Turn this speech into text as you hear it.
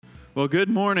Well, good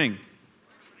morning.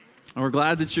 We're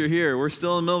glad that you're here. We're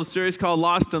still in the middle of a series called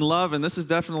Lost in Love, and this has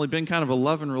definitely been kind of a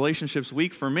love and relationships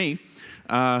week for me.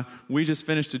 We just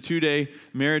finished a 2-day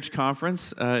marriage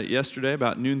conference yesterday,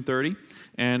 about noon 30,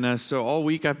 and so all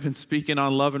week I've been speaking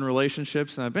on love and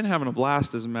relationships, and I've been having a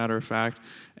blast, as a matter of fact.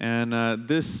 And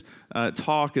this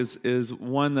talk is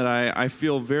one that I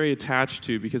feel very attached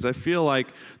to, because I feel like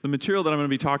the material that I'm going to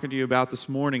be talking to you about this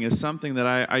morning is something that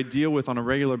I deal with on a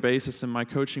regular basis in my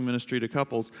coaching ministry to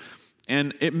couples.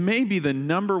 And it may be the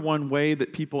number one way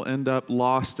that people end up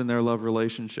lost in their love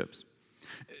relationships.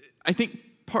 I think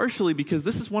partially because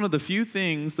this is one of the few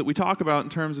things that we talk about in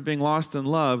terms of being lost in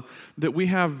love that we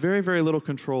have very, very little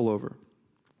control over.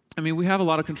 I mean, we have a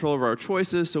lot of control over our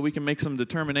choices, so we can make some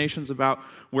determinations about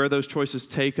where those choices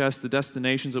take us, the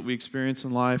destinations that we experience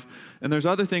in life. And there's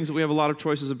other things that we have a lot of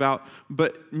choices about,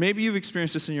 but maybe you've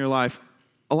experienced this in your life.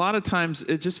 A lot of times,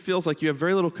 it just feels like you have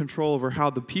very little control over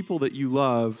how the people that you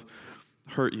love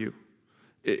hurt you.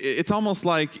 It's almost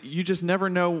like you just never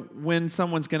know when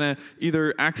someone's going to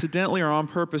either accidentally or on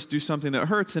purpose do something that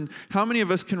hurts. And how many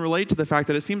of us can relate to the fact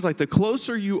that it seems like the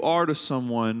closer you are to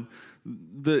someone,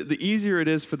 the easier it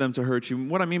is for them to hurt you. And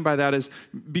what I mean by that is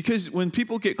because when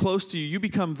people get close to you, you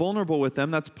become vulnerable with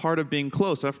them. That's part of being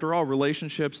close. After all,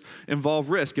 relationships involve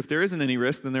risk. If there isn't any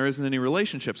risk, then there isn't any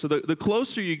relationship. So the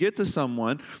closer you get to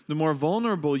someone, the more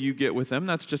vulnerable you get with them.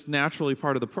 That's just naturally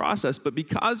part of the process. But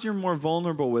because you're more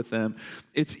vulnerable with them,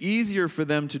 it's easier for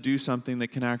them to do something that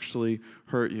can actually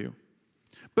hurt you.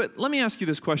 But let me ask you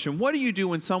this question. What do you do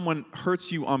when someone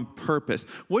hurts you on purpose?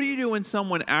 What do you do when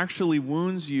someone actually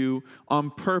wounds you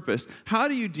on purpose? How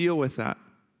do you deal with that?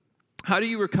 How do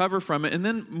you recover from it? And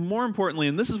then more importantly,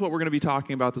 and this is what we're going to be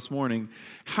talking about this morning,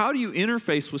 how do you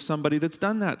interface with somebody that's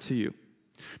done that to you?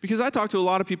 Because I talk to a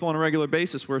lot of people on a regular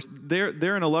basis where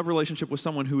they're in a love relationship with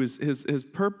someone who is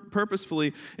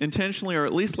purposefully, intentionally, or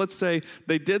at least let's say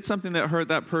they did something that hurt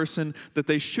that person that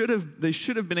they should have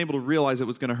been able to realize it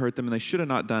was going to hurt them, and they should have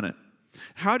not done it.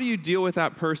 How do you deal with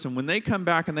that person when they come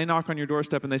back and they knock on your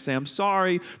doorstep and they say, "I'm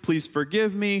sorry, please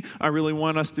forgive me. I really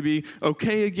want us to be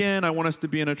okay again. I want us to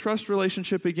be in a trust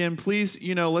relationship again. Please,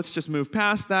 let's just move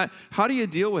past that." How do you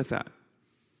deal with that?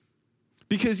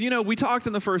 Because, we talked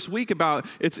in the first week about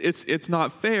it's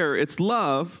not fair, it's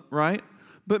love, right?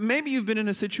 But maybe you've been in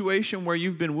a situation where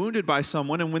you've been wounded by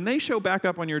someone, and when they show back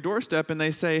up on your doorstep and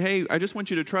they say, "Hey, I just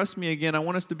want you to trust me again. I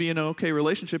want us to be in an okay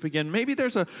relationship again," maybe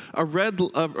there's a red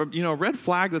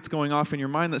flag that's going off in your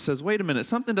mind that says, "Wait a minute,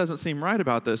 something doesn't seem right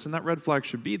about this," and that red flag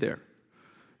should be there.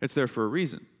 It's there for a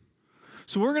reason.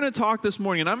 So we're going to talk this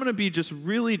morning, and I'm going to be just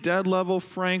really dead level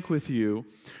frank with you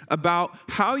about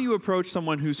how you approach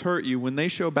someone who's hurt you when they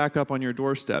show back up on your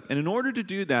doorstep. And in order to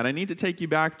do that, I need to take you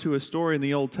back to a story in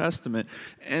the Old Testament.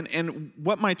 And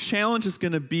what my challenge is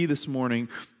going to be this morning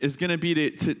is going to be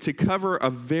to cover a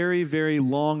very, very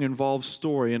long, involved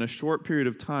story in a short period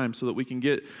of time so that we can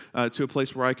get to a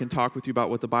place where I can talk with you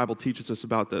about what the Bible teaches us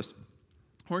about this.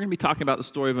 We're going to be talking about the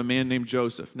story of a man named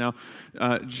Joseph. Now,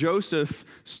 Joseph's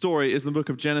story is in the book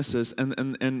of Genesis,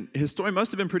 and his story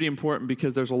must have been pretty important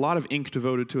because there's a lot of ink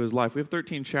devoted to his life. We have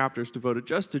 13 chapters devoted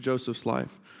just to Joseph's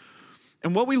life.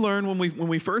 And what we learn when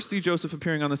we first see Joseph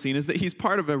appearing on the scene is that he's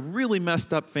part of a really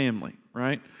messed up family,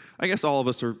 right? I guess all of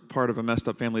us are part of a messed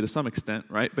up family to some extent,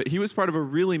 right? But he was part of a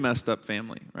really messed up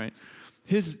family, right?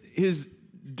 His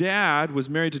dad was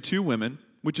married to 2 women,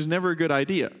 which is never a good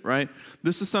idea, right?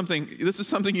 This is something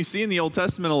you see in the Old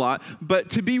Testament a lot. But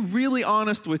to be really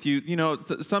honest with you,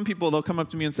 some people, they'll come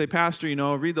up to me and say, "Pastor,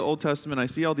 I read the Old Testament, I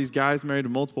see all these guys married to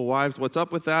multiple wives. What's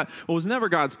up with that?" Well, it was never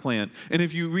God's plan. And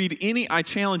if you I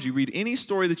challenge you, read any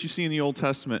story that you see in the Old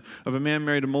Testament of a man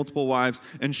married to multiple wives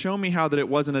and show me how that it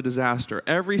wasn't a disaster.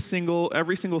 Every single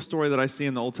story that I see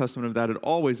in the Old Testament of that, it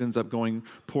always ends up going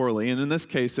poorly. And in this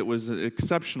case, it was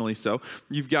exceptionally so.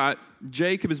 You've got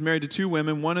Jacob is married to 2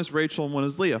 women. One is Rachel and one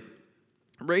is Leah.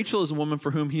 Rachel is a woman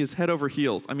for whom he is head over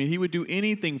heels. I mean, he would do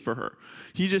anything for her.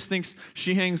 He just thinks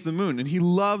she hangs the moon, and he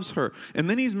loves her. And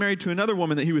then he's married to another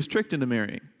woman that he was tricked into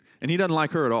marrying, and he doesn't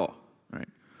like her at all, right?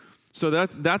 So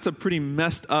that's a pretty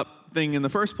messed up thing in the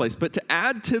first place. But to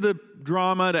add to the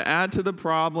drama, to add to the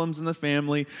problems in the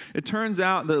family, it turns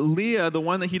out that Leah, the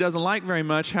one that he doesn't like very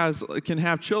much, can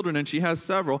have children, and she has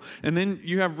several. And then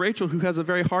you have Rachel, who has a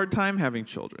very hard time having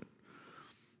children.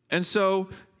 And so,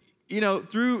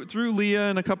 through Leah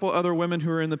and a couple other women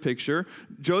who are in the picture,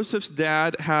 Joseph's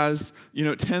dad has,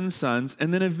 10 sons.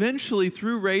 And then eventually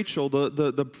through Rachel,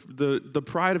 the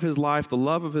pride of his life, the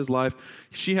love of his life,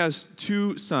 she has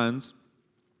 2 sons.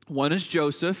 One is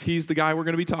Joseph. He's the guy we're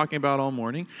going to be talking about all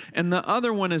morning. And the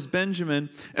other one is Benjamin.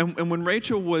 And when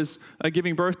Rachel was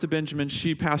giving birth to Benjamin,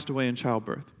 she passed away in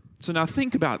childbirth. So now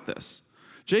think about this.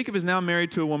 Jacob is now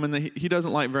married to a woman that he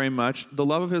doesn't like very much. The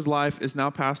love of his life is now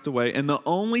passed away, and the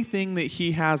only thing that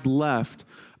he has left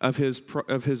of his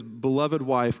beloved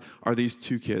wife are these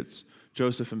two kids,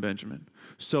 Joseph and Benjamin.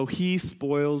 So he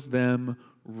spoils them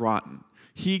rotten.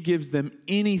 He gives them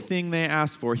anything they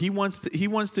ask for. He wants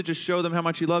to just show them how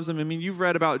much he loves them. I mean, you've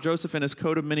read about Joseph and his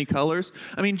coat of many colors.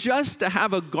 I mean, just to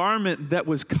have a garment that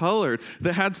was colored,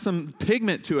 that had some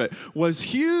pigment to it, was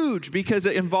huge because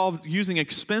it involved using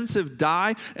expensive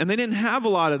dye, and they didn't have a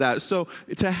lot of that. So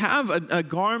to have a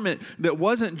garment that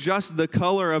wasn't just the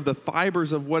color of the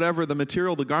fibers of whatever the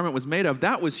material the garment was made of,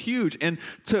 that was huge. And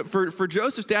for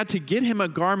Joseph's dad to get him a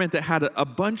garment that had a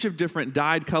bunch of different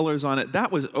dyed colors on it, that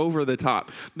was over the top.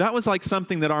 That was like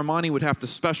something that Armani would have to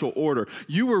special order.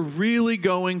 You were really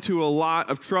going to a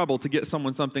lot of trouble to get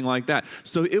someone something like that.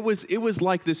 So it was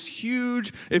like this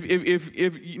huge,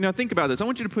 if now think about this. I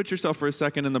want you to put yourself for a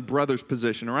second in the brother's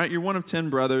position, all right? You're one of 10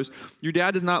 brothers. Your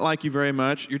dad does not like you very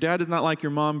much. Your dad does not like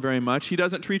your mom very much. He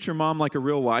doesn't treat your mom like a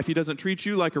real wife. He doesn't treat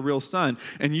you like a real son.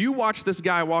 And you watch this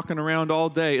guy walking around all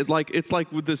day. It's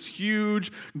like with this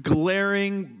huge,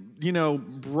 glaring,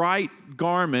 bright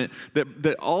garment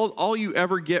that all you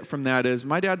ever get from that is,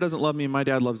 my dad doesn't love me and my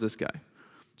dad loves this guy.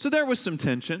 So there was some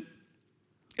tension.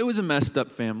 It was a messed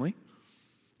up family.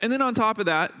 And then on top of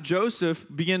that, Joseph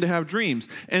began to have dreams.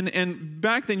 And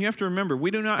back then, you have to remember,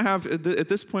 we do not have, at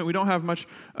this point, we don't have much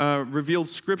revealed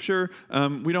scripture.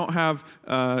 We don't have,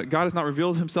 God has not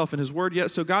revealed himself in his word yet.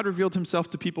 So God revealed himself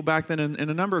to people back then in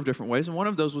a number of different ways. And one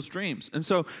of those was dreams. And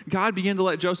so God began to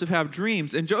let Joseph have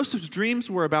dreams. And Joseph's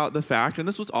dreams were about the fact, and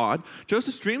this was odd,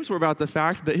 Joseph's dreams were about the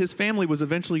fact that his family was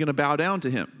eventually going to bow down to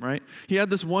him, right? He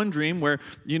had this one dream where,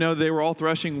 they were all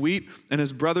threshing wheat, and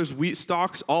his brother's wheat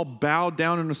stalks all bowed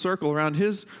down in a circle around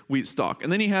his wheat stalk.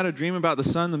 And then he had a dream about the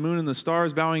sun, the moon, and the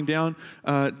stars bowing down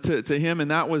to him, and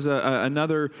that was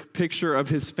another picture of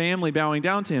his family bowing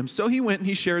down to him. So he went and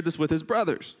he shared this with his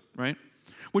brothers, right?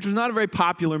 Which was not a very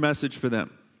popular message for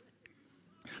them.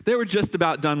 They were just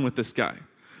about done with this guy,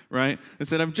 right? They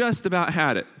said, I've just about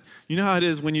had it. You know how it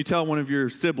is when you tell one of your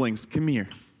siblings, come here.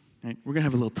 Right? We're going to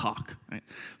have a little talk. Right?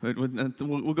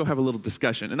 We'll go have a little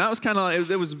discussion. And that was kind of,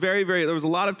 it was very, very, there was a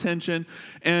lot of tension.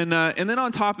 And then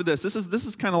on top of this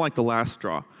is kind of like the last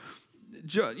straw.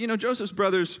 Joseph's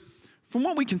brothers, from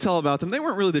what we can tell about them, they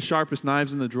weren't really the sharpest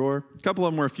knives in the drawer. A couple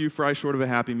of them were a few fries short of a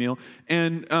Happy Meal.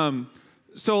 And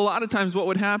so a lot of times what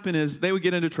would happen is they would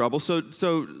get into trouble. So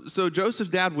Joseph's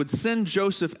dad would send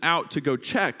Joseph out to go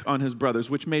check on his brothers,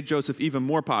 which made Joseph even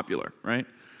more popular, right?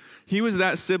 He was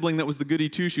that sibling that was the goody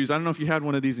two-shoes. I don't know if you had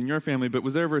one of these in your family, but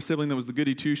was there ever a sibling that was the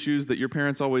goody two-shoes that your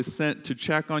parents always sent to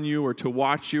check on you or to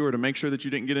watch you or to make sure that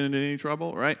you didn't get into any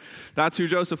trouble, right? That's who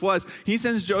Joseph was. He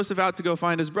sends Joseph out to go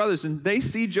find his brothers, and they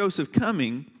see Joseph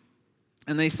coming,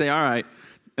 and they say, all right,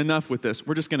 enough with this.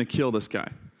 We're just going to kill this guy.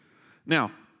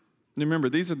 Now, remember,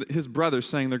 these are his brothers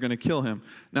saying they're going to kill him.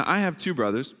 Now, I have two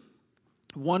brothers.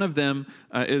 One of them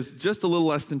is just a little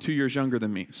less than 2 years younger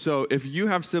than me. So if you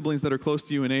have siblings that are close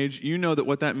to you in age, you know that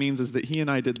what that means is that he and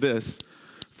I did this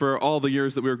for all the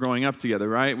years that we were growing up together,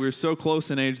 right? We were so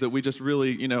close in age that we just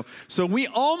really, so we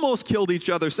almost killed each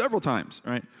other several times,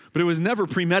 right? But it was never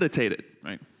premeditated,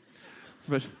 right?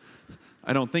 But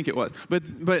I don't think it was.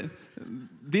 But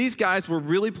these guys were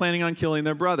really planning on killing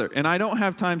their brother. And I don't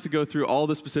have time to go through all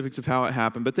the specifics of how it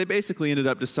happened, but they basically ended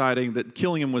up deciding that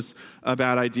killing him was a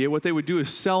bad idea. What they would do is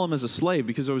sell him as a slave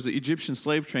because there was an Egyptian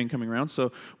slave train coming around.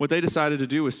 So what they decided to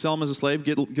do was sell him as a slave,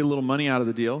 get a little money out of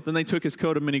the deal. Then they took his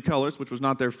coat of many colors, which was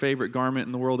not their favorite garment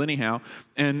in the world anyhow,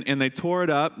 and they tore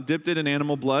it up, dipped it in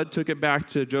animal blood, took it back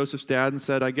to Joseph's dad and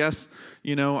said, I guess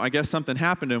something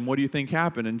happened to him. What do you think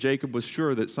happened? And Jacob was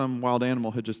sure that some wild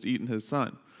animal had just eaten his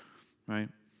son. Right?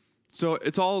 So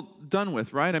it's all done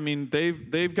with, right? I mean,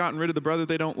 they've gotten rid of the brother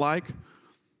they don't like,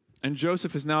 and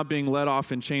Joseph is now being led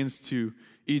off in chains to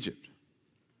Egypt.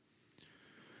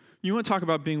 You want to talk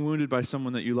about being wounded by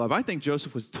someone that you love. I think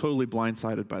Joseph was totally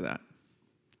blindsided by that.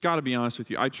 Got to be honest with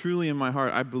you. I truly, in my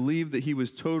heart, I believe that he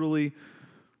was totally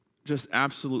just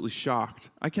absolutely shocked.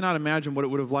 I cannot imagine what it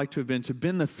would have liked to have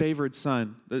been the favored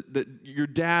son, that your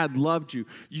dad loved you.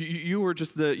 You were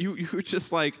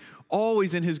just like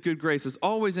always in his good graces,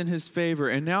 always in his favor,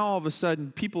 and now all of a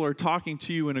sudden people are talking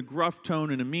to you in a gruff tone,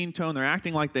 in a mean tone. They're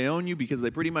acting like they own you because they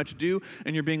pretty much do,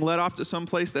 and you're being led off to some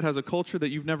place that has a culture that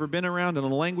you've never been around and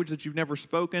a language that you've never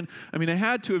spoken. I mean, it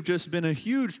had to have just been a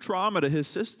huge trauma to his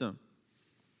system.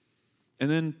 And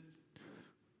then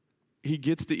he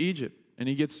gets to Egypt. And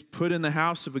he gets put in the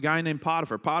house of a guy named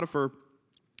Potiphar. Potiphar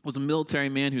was a military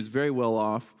man who's very well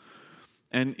off,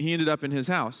 and he ended up in his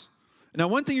house. Now,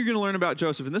 one thing you're going to learn about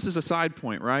Joseph, and this is a side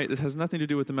point, right? This has nothing to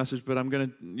do with the message, but I'm going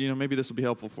to, maybe this will be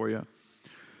helpful for you.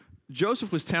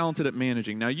 Joseph was talented at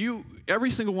managing. Now,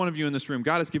 every single one of you in this room,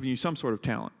 God has given you some sort of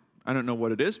talent. I don't know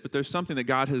what it is, but there's something that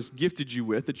God has gifted you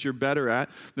with that you're better at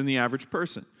than the average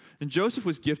person. And Joseph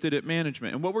was gifted at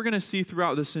management. And what we're going to see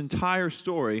throughout this entire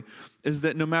story is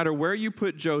that no matter where you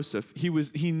put Joseph,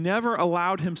 he never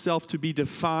allowed himself to be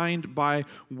defined by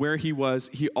where he was.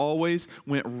 He always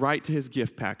went right to his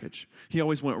gift package. He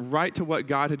always went right to what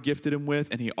God had gifted him with,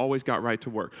 and he always got right to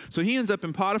work. So he ends up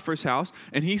in Potiphar's house,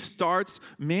 and he starts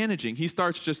managing. He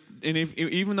starts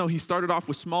even though he started off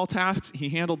with small tasks, he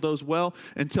handled those well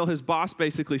until his boss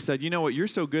basically said, you know what, you're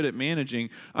so good at managing,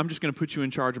 I'm just going to put you in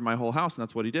charge of my whole house, and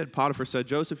that's what he did. Potiphar said,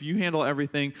 Joseph, you handle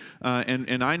everything,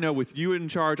 and I know with you in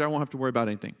charge, I won't have to worry about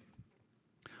anything.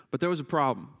 But there was a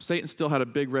problem. Satan still had a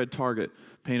big red target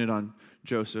painted on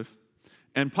Joseph.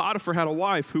 And Potiphar had a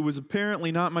wife who was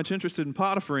apparently not much interested in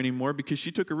Potiphar anymore because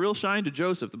she took a real shine to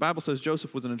Joseph. The Bible says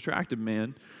Joseph was an attractive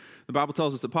man. The Bible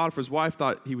tells us that Potiphar's wife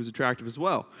thought he was attractive as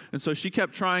well. And so she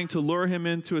kept trying to lure him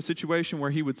into a situation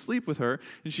where he would sleep with her.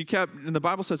 And the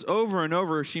Bible says over and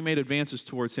over she made advances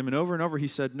towards him. And over he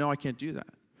said, no, I can't do that.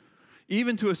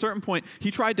 Even to a certain point,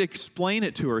 he tried to explain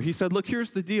it to her. He said, look, here's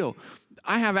the deal.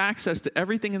 I have access to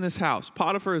everything in this house.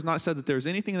 Potiphar has not said that there's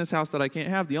anything in this house that I can't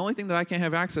have. The only thing that I can't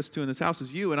have access to in this house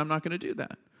is you, and I'm not going to do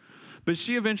that. But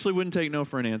she eventually wouldn't take no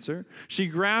for an answer. She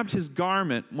grabbed his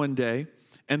garment one day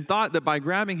and thought that by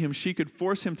grabbing him, she could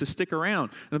force him to stick around.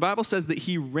 And the Bible says that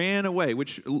he ran away,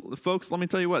 which, folks, let me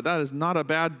tell you what, that is not a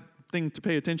bad thing to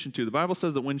pay attention to. The Bible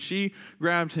says that when she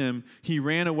grabbed him, he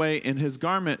ran away and his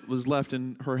garment was left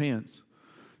in her hands.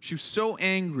 She was so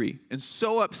angry and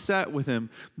so upset with him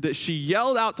that she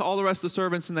yelled out to all the rest of the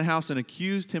servants in the house and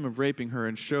accused him of raping her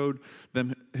and showed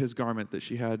them his garment that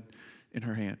she had in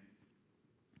her hand.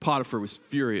 Potiphar was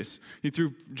furious. He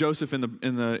threw Joseph in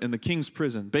the king's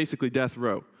prison, basically death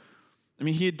row. I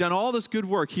mean, he had done all this good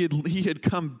work. He had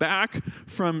come back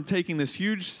from taking this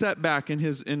huge setback in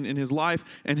his life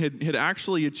and had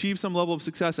actually achieved some level of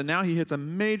success, and now he hits a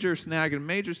major snag and a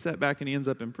major setback, and he ends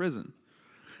up in prison.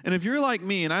 And if you're like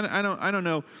me, and I don't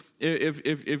know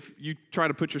if you try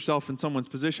to put yourself in someone's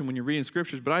position when you're reading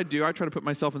scriptures, but I do. I try to put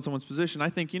myself in someone's position. I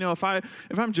think, if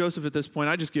I'm Joseph at this point,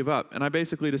 I just give up, and I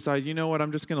basically decide, you know what,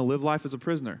 I'm just going to live life as a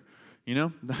prisoner.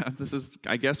 This is,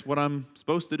 I guess, what I'm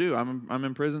supposed to do. I'm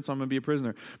in prison, so I'm going to be a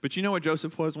prisoner. But you know what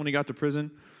Joseph was when he got to prison?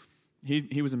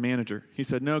 He was a manager. He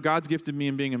said, no, God's gifted me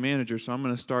in being a manager, so I'm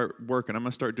going to start working. I'm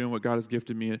going to start doing what God has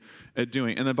gifted me at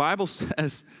doing. And the Bible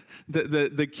says that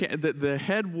the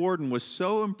head warden was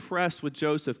so impressed with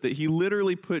Joseph that he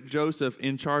literally put Joseph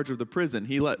in charge of the prison.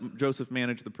 He let Joseph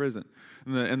manage the prison.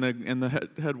 And the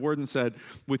head warden said,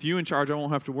 with you in charge, I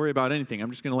won't have to worry about anything.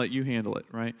 I'm just going to let you handle it,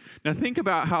 right? Now think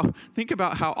about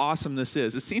how awesome this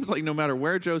is. It seems like no matter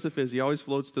where Joseph is, he always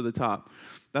floats to the top.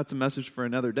 That's a message for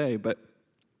another day, but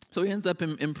so he ends up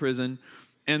in prison,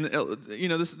 and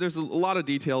there's a lot of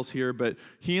details here, but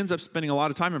he ends up spending a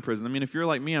lot of time in prison. I mean, if you're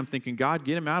like me, I'm thinking, God,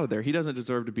 get him out of there. He doesn't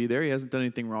deserve to be there. He hasn't done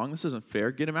anything wrong. This isn't fair.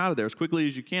 Get him out of there as quickly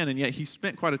as you can, and yet he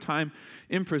spent quite a time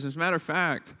in prison. As a matter of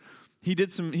fact, he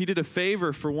did a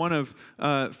favor for one of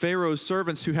Pharaoh's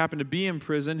servants who happened to be in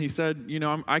prison. He said,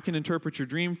 I can interpret your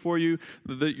dream for you.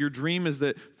 Your dream is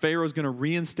that Pharaoh's going to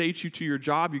reinstate you to your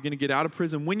job. You're going to get out of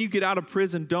prison. When you get out of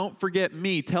prison, don't forget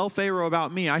me. Tell Pharaoh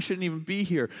about me. I shouldn't even be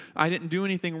here. I didn't do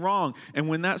anything wrong. And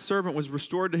when that servant was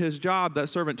restored to his job, that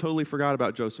servant totally forgot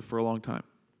about Joseph for a long time.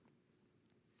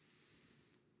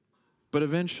 But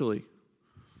eventually,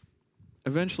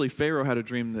 Pharaoh had a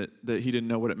dream that he didn't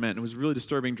know what it meant. It was a really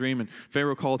disturbing dream, and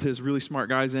Pharaoh called his really smart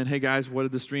guys in. Hey, guys, what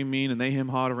did this dream mean? And they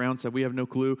hawed around, said, we have no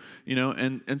clue.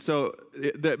 And so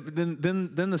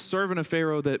then the servant of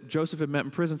Pharaoh that Joseph had met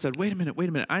in prison said, wait a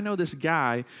minute. I know this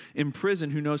guy in prison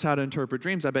who knows how to interpret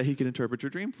dreams. I bet he can interpret your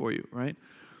dream for you, right?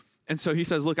 And so he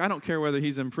says, look, I don't care whether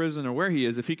he's in prison or where he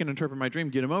is. If he can interpret my dream,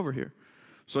 get him over here.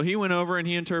 So he went over and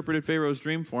he interpreted Pharaoh's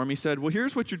dream for him. He said, well,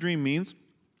 here's what your dream means.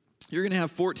 You're going to have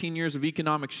 14 years of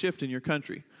economic shift in your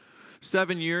country.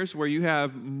 7 years where you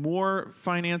have more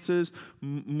finances,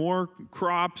 more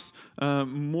crops,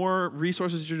 more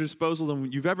resources at your disposal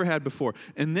than you've ever had before.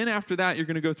 And then after that, you're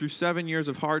going to go through 7 years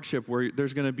of hardship where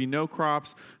there's going to be no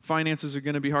crops, finances are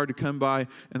going to be hard to come by,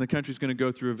 and the country's going to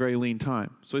go through a very lean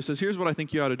time. So he says, here's what I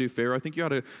think you ought to do, Pharaoh. I think you ought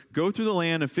to go through the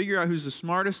land and figure out who's the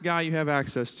smartest guy you have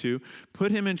access to,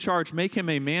 put him in charge, make him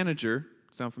a manager.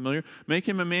 Sound familiar? Make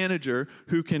him a manager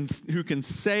who can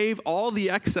save all the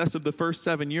excess of the first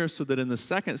 7 years so that in the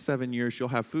second 7 years you'll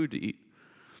have food to eat.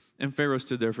 And Pharaoh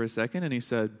stood there for a second and he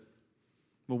said,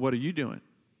 well, what are you doing?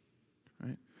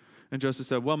 Right? And Joseph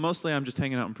said, well, mostly I'm just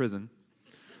hanging out in prison.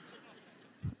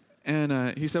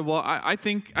 And he said, well, I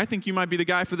think you might be the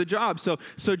guy for the job. So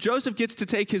Joseph gets to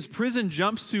take his prison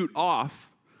jumpsuit off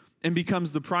and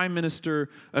becomes the prime minister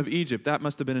of Egypt. That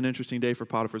must have been an interesting day for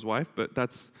Potiphar's wife, but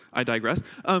I digress.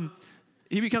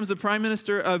 He becomes the prime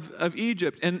minister of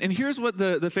Egypt. And here's what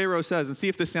the Pharaoh says, and see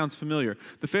if this sounds familiar.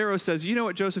 The Pharaoh says, you know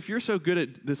what, Joseph, you're so good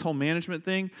at this whole management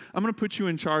thing, I'm going to put you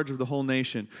in charge of the whole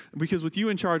nation. Because with you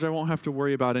in charge, I won't have to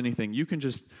worry about anything. You can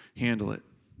just handle it.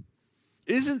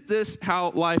 Isn't this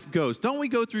how life goes? Don't we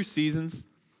go through seasons?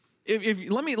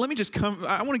 Let me just come.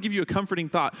 I want to give you a comforting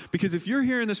thought, because if you're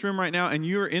here in this room right now and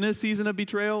you're in a season of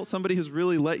betrayal, somebody has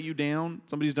really let you down,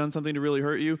 somebody's done something to really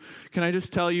hurt you, can I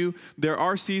just tell you, there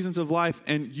are seasons of life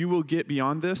and you will get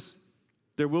beyond this.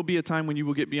 There will be a time when you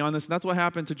will get beyond this. And that's what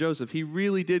happened to Joseph. He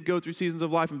really did go through seasons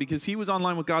of life, and because he was on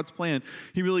line with God's plan,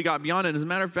 he really got beyond it. And as a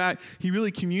matter of fact, he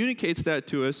really communicates that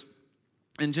to us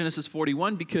in Genesis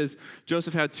 41, because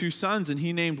Joseph had two sons, and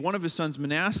he named one of his sons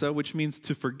Manasseh, which means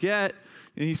to forget.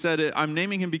 And he said, I'm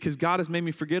naming him because God has made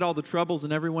me forget all the troubles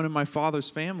in everyone in my father's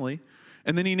family.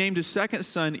 And then he named his second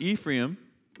son Ephraim,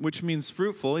 which means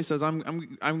fruitful. He says,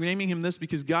 I'm naming him this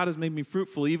because God has made me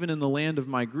fruitful even in the land of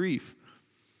my grief.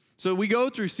 So we go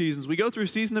through seasons. We go through a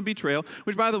season of betrayal,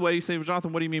 which, by the way, you say, well,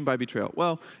 Jonathan, what do you mean by betrayal?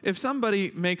 Well, if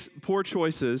somebody makes poor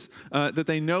choices that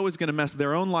they know is going to mess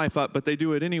their own life up, but they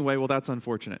do it anyway, well, that's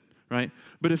unfortunate, right?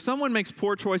 But if someone makes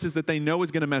poor choices that they know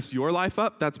is going to mess your life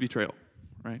up, that's betrayal,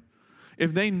 right?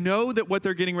 If they know that what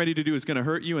they're getting ready to do is going to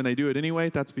hurt you and they do it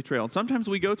anyway, that's betrayal. And sometimes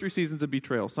we go through seasons of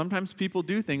betrayal. Sometimes people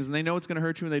do things and they know it's going to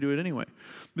hurt you and they do it anyway.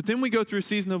 But then we go through a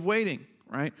season of waiting,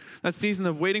 right? That season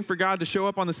of waiting for God to show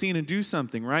up on the scene and do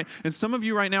something, right? And some of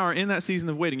you right now are in that season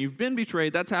of waiting. You've been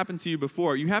betrayed. That's happened to you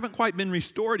before. You haven't quite been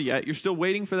restored yet. You're still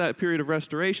waiting for that period of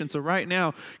restoration. So right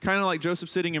now, kind of like Joseph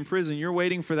sitting in prison, you're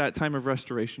waiting for that time of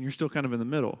restoration. You're still kind of in the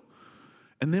middle.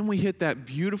 And then we hit that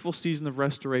beautiful season of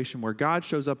restoration where God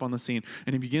shows up on the scene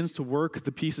and he begins to work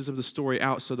the pieces of the story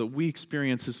out so that we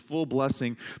experience his full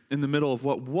blessing in the middle of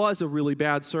what was a really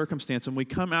bad circumstance. And we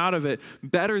come out of it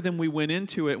better than we went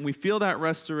into it, and we feel that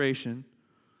restoration.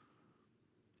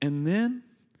 And then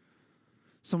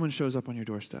someone shows up on your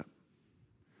doorstep.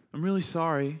 I'm really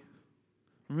sorry.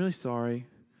 I'm really sorry.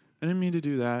 I didn't mean to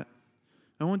do that.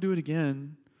 I won't do it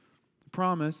again. I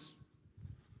promise.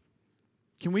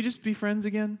 Can we just be friends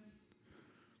again?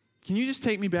 Can you just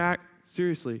take me back?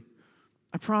 Seriously.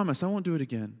 I promise I won't do it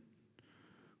again.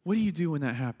 What do you do when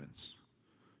that happens?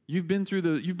 You've been through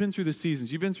the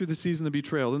seasons. You've been through the season of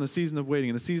betrayal, then the season of waiting,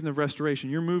 and the season of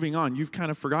restoration. You're moving on. You've kind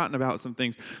of forgotten about some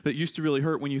things that used to really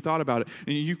hurt when you thought about it.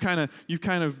 And you've kind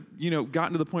of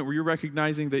gotten to the point where you're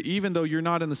recognizing that even though you're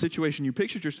not in the situation you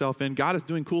pictured yourself in, God is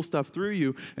doing cool stuff through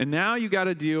you. And now you got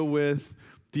to deal with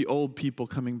the old people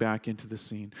coming back into the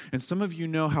scene. And some of you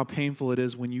know how painful it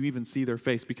is when you even see their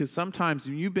face, because sometimes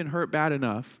when you've been hurt bad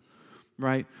enough,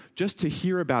 right, just to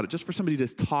hear about it, just for somebody to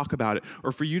talk about it,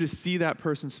 or for you to see that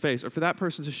person's face, or for that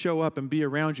person to show up and be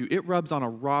around you, it rubs on a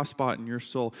raw spot in your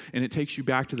soul, and it takes you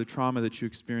back to the trauma that you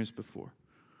experienced before.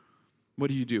 What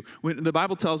do you do? When the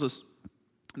Bible tells us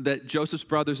that Joseph's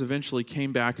brothers eventually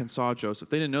came back and saw Joseph.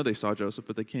 They didn't know they saw Joseph,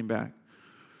 but they came back.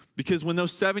 Because when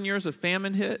those 7 years of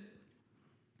famine hit,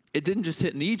 it didn't just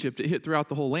hit in Egypt, it hit throughout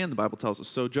the whole land, the Bible tells us.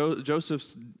 So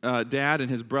Joseph's dad and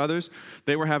his brothers,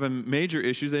 they were having major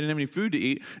issues. They didn't have any food to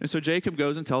eat. And so Jacob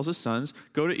goes and tells his sons,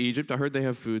 go to Egypt. I heard they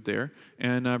have food there,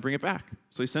 and bring it back.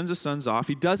 So he sends his sons off.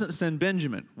 He doesn't send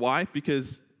Benjamin. Why?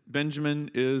 Because Benjamin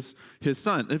is his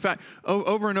son. In fact,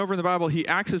 over and over in the Bible, he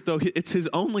acts as though it's his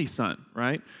only son,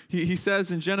 right? He says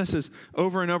in Genesis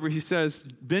over and over, he says,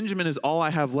 Benjamin is all I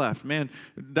have left. Man,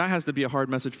 that has to be a hard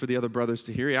message for the other brothers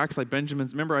to hear. He acts like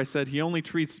Benjamin's. Remember I said he only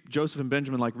treats Joseph and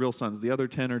Benjamin like real sons. The other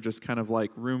 10 are just kind of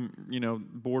like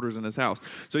boarders in his house.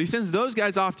 So he sends those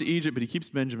guys off to Egypt, but he keeps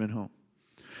Benjamin home.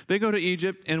 They go to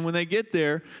Egypt, and when they get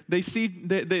there, they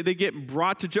get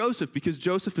brought to Joseph because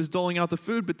Joseph is doling out the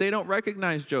food, but they don't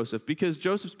recognize Joseph because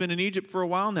Joseph's been in Egypt for a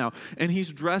while now, and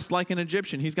he's dressed like an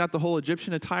Egyptian. He's got the whole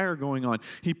Egyptian attire going on.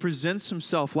 He presents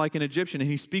himself like an Egyptian, and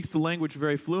he speaks the language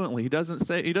very fluently. He doesn't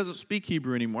speak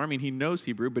Hebrew anymore. I mean, he knows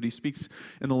Hebrew, but he speaks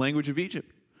in the language of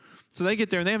Egypt. So they get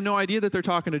there, and they have no idea that they're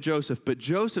talking to Joseph, but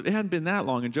Joseph, it hadn't been that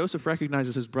long, and Joseph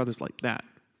recognizes his brothers like that.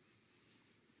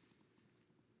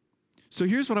 So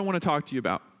here's what I want to talk to you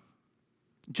about.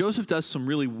 Joseph does some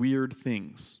really weird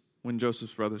things when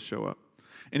Joseph's brothers show up.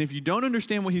 And if you don't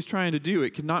understand what he's trying to do,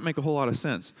 it cannot make a whole lot of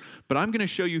sense. But I'm going to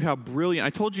show you how brilliant. I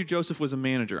told you Joseph was a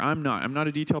manager. I'm not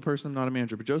a detail person. I'm not a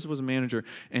manager. But Joseph was a manager.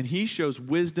 And he shows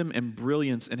wisdom and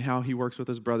brilliance in how he works with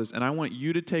his brothers. And I want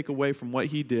you to take away from what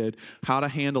he did how to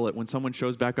handle it when someone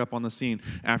shows back up on the scene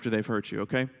after they've hurt you,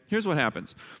 okay? Here's what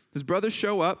happens. His brothers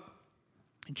show up.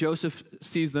 Joseph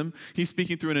sees them. He's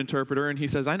speaking through an interpreter, and he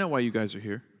says, I know why you guys are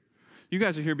here. You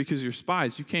guys are here because you're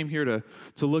spies. You came here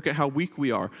to look at how weak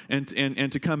we are and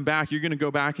to come back. You're going to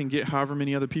go back and get however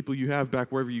many other people you have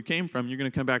back wherever you came from. You're going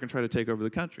to come back and try to take over the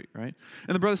country, right?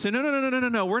 And the brothers say,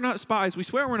 no. We're not spies. We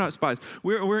swear we're not spies.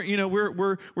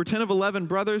 We're 10 of 11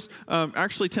 brothers,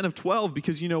 actually 10 of 12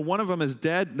 because, one of them is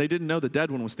dead. They didn't know the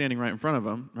dead one was standing right in front of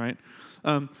them, right?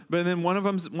 But then one of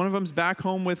them's back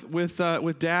home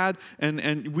with dad,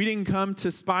 and we didn't come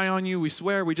to spy on you. We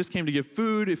swear we just came to give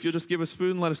food. If you'll just give us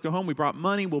food and let us go home, we brought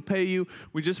money. We'll pay you.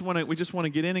 We just want to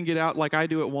get in and get out like I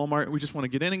do at Walmart. We just want to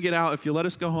get in and get out. If you let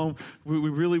us go home, we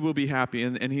really will be happy.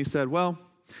 And he said, well,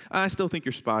 I still think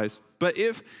you're spies. But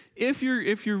if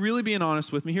you're really being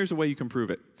honest with me, here's a way you can prove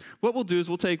it. What we'll do is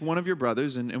we'll take one of your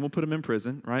brothers and we'll put him in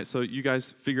prison, right? So you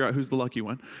guys figure out who's the lucky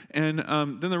one. And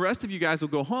then the rest of you guys will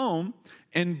go home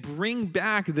and bring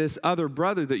back this other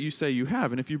brother that you say you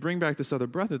have. And if you bring back this other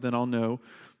brother, then I'll know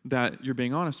that you're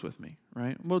being honest with me,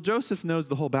 right? Well, Joseph knows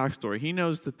the whole backstory. He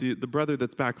knows that the brother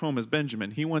that's back home is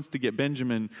Benjamin. He wants to get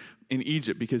Benjamin in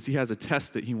Egypt because he has a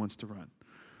test that he wants to run.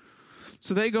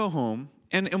 So they go home.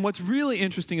 And what's really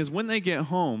interesting is when they get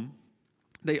home,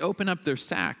 they open up their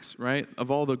sacks, right?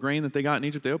 Of all the grain that they got in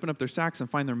Egypt, they open up their sacks and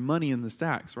find their money in the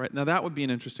sacks, right? Now, that would be an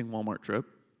interesting Walmart trip,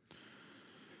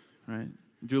 right?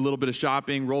 Do a little bit of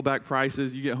shopping, roll back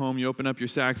prices. You get home, you open up your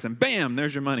sacks, and bam,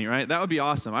 there's your money, right? That would be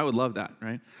awesome. I would love that,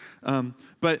 right?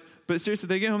 But seriously,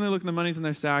 they get home, they look, and the money's in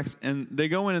their sacks, and they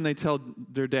go in and they tell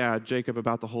their dad, Jacob,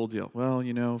 about the whole deal.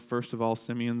 Well, first of all,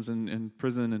 Simeon's in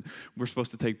prison, and we're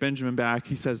supposed to take Benjamin back.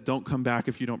 He says, don't come back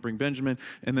if you don't bring Benjamin.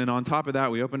 And then on top of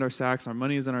that, we opened our sacks, our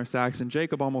money is in our sacks, and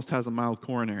Jacob almost has a mild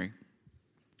coronary,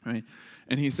 right?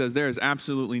 And he says, there is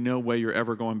absolutely no way you're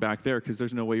ever going back there because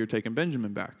there's no way you're taking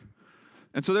Benjamin back.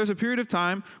 And so there's a period of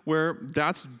time where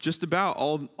that's just about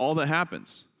all that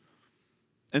happens.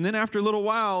 And then after a little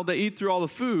while, they eat through all the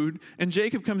food, and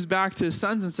Jacob comes back to his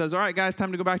sons and says, all right, guys,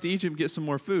 time to go back to Egypt and get some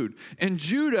more food. And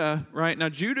Judah, right, now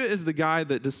Judah is the guy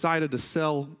that decided to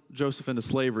sell Joseph into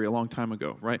slavery a long time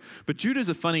ago, right? But Judah's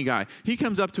a funny guy. He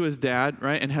comes up to his dad,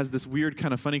 right, and has this weird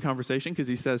kind of funny conversation because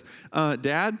he says,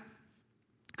 Dad,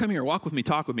 come here, walk with me,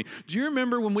 talk with me. Do you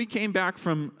remember when we came back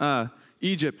from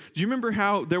Egypt? Do you remember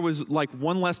how there was like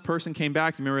one less person came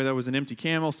back? You remember there was an empty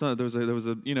camel. So there's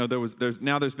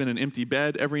been an empty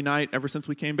bed every night ever since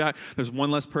we came back. There's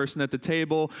one less person at the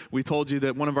table. We told you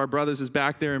that one of our brothers is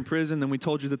back there in prison. Then we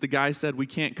told you that the guy said we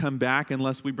can't come back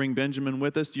unless we bring Benjamin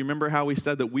with us. Do you remember how we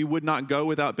said that we would not go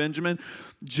without Benjamin?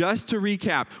 Just to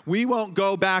recap, we won't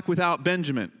go back without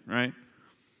Benjamin, right?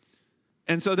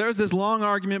 And so there's this long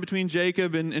argument between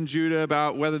Jacob and Judah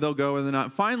about whether they'll go or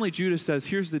not. Finally, Judah says,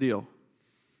 here's the deal.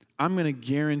 I'm going to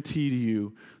guarantee to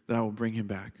you that I will bring him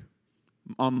back.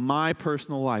 On my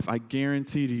personal life, I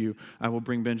guarantee to you I will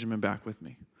bring Benjamin back with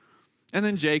me. And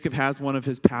then Jacob has one of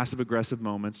his passive-aggressive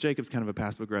moments. Jacob's kind of a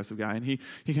passive-aggressive guy. And he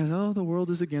goes, oh, the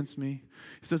world is against me.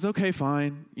 He says, okay,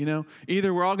 fine.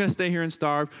 Either we're all going to stay here and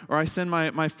starve, or I send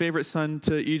my favorite son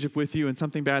to Egypt with you and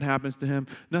something bad happens to him.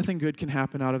 Nothing good can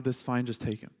happen out of this. Fine, just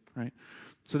take him, right?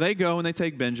 So they go and they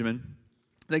take Benjamin.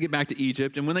 They get back to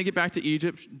Egypt, and when they get back to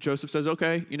Egypt, Joseph says,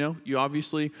 okay, you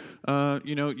obviously,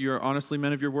 you're honestly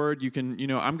men of your word. You can,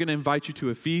 I'm going to invite you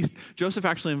to a feast. Joseph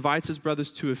actually invites his brothers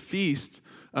to a feast,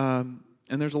 and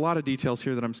there's a lot of details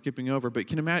here that I'm skipping over, but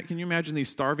can you imagine these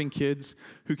starving kids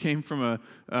who came from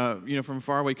from a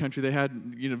faraway country? They had,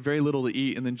 very little to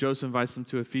eat, and then Joseph invites them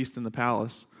to a feast in the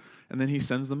palace, and then he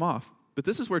sends them off. But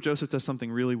this is where Joseph does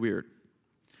something really weird.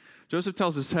 Joseph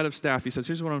tells his head of staff, he says,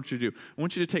 here's what I want you to do. I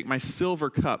want you to take my silver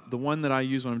cup, the one that I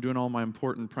use when I'm doing all my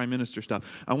important prime minister stuff.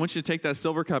 I want you to take that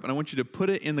silver cup, and I want you to put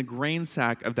it in the grain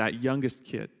sack of that youngest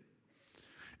kid.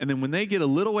 And then when they get a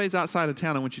little ways outside of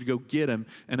town, I want you to go get them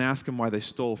and ask them why they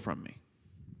stole from me.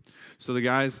 So the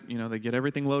guys, they get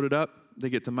everything loaded up. They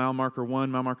get to mile marker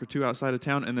 1, mile marker 2 outside of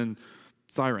town, and then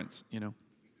sirens,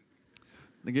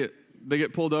 They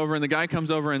get pulled over, and the guy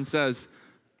comes over and says,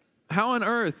 how on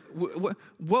earth,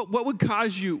 what would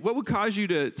cause you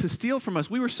to steal from us?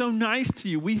 We were so nice to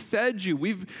you. We fed you.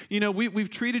 We've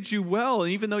treated you well,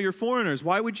 even though you're foreigners.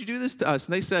 Why would you do this to us?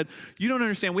 And they said, you don't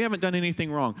understand. We haven't done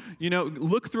anything wrong.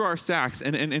 Look through our sacks,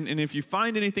 and if you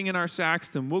find anything in our sacks,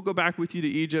 then we'll go back with you to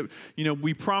Egypt.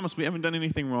 We promise we haven't done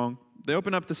anything wrong. They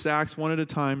open up the sacks one at a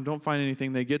time, don't find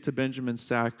anything. They get to Benjamin's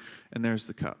sack, and there's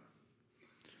the cup.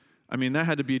 I mean, that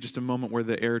had to be just a moment where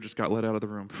the air just got let out of the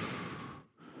room.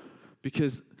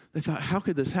 Because they thought, how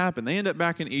could this happen? They end up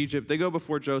back in Egypt. They go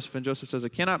before Joseph, and Joseph says, I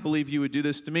cannot believe you would do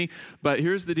this to me. But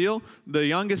here's the deal. The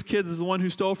youngest kid is the one who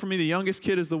stole from me. The youngest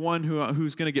kid is the one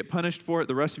who's going to get punished for it.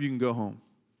 The rest of you can go home.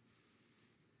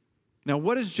 Now,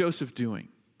 what is Joseph doing?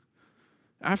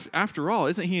 After all,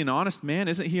 isn't he an honest man?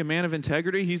 Isn't he a man of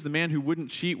integrity? He's the man who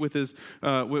wouldn't cheat with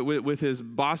his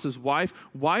boss's wife.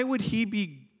 Why would he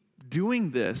be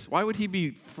doing this? Why would he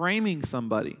be framing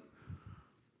somebody?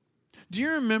 Do you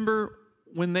remember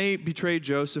when they betrayed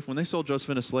Joseph, when they sold Joseph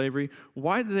into slavery?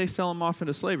 Why did they sell him off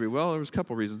into slavery? Well, there was a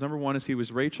couple reasons. Number one is he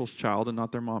was Rachel's child and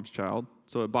not their mom's child,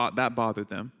 so that bothered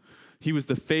them. He was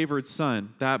the favored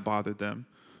son. That bothered them.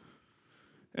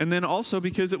 And then also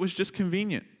because it was just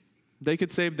convenient. They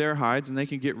could save their hides and they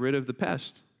could get rid of the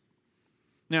pest.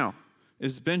 Now,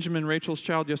 is Benjamin Rachel's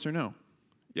child, yes or no?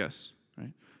 Yes,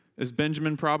 right? Is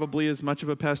Benjamin probably as much of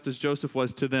a pest as Joseph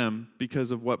was to them because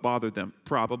of what bothered them?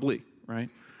 Probably, right?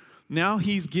 Now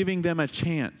he's giving them a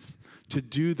chance to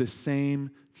do the same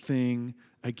thing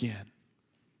again.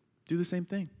 Do the same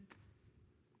thing.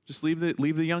 Just leave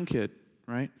the young kid,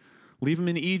 right? Leave him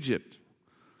in Egypt.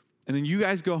 And then you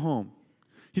guys go home.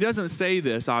 He doesn't say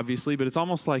this, obviously, but it's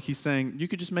almost like he's saying, you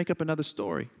could just make up another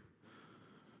story.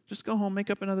 Just go home, make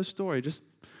up another story. Just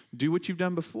do what you've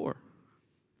done before.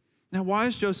 Now, why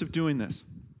is Joseph doing this?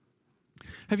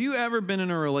 Have you ever been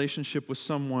in a relationship with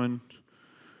someone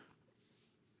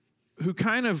who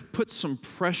kind of puts some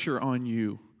pressure on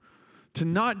you to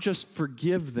not just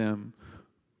forgive them,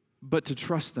 but to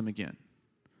trust them again?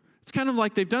 It's kind of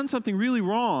like they've done something really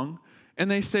wrong, and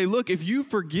they say, look, if you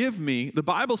forgive me, the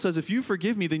Bible says if you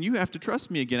forgive me, then you have to trust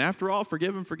me again. After all,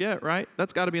 forgive and forget, right?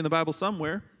 That's got to be in the Bible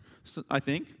somewhere, I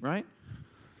think, right?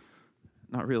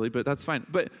 Not really, but that's fine.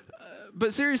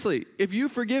 But seriously, if you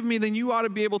forgive me, then you ought to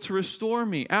be able to restore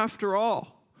me. After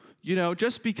all,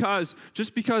 just because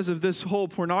of this whole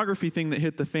pornography thing that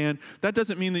hit the fan, that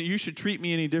doesn't mean that you should treat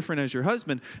me any different as your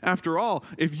husband. After all,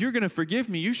 if you're going to forgive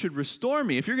me, you should restore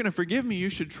me. If you're going to forgive me, you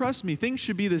should trust me. Things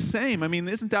should be the same. I mean,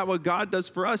 isn't that what God does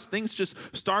for us? Things just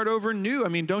start over new. I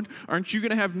mean, aren't you going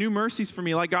to have new mercies for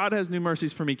me like God has new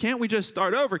mercies for me? Can't we just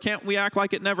start over? Can't we act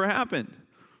like it never happened?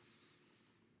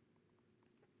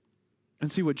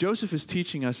 And see, what Joseph is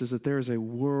teaching us is that there is a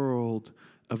world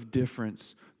of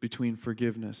difference between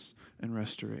forgiveness and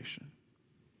restoration.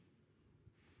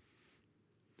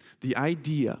 The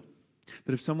idea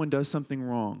that if someone does something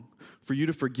wrong, for you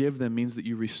to forgive them means that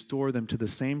you restore them to the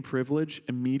same privilege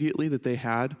immediately that they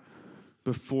had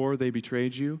before they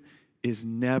betrayed you is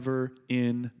never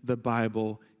in the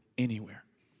Bible anywhere.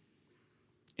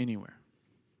 Anywhere.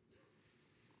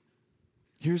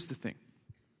 Here's the thing.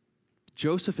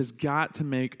 Joseph has got to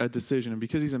make a decision, and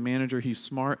because he's a manager, he's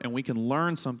smart, and we can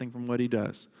learn something from what he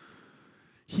does.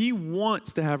 He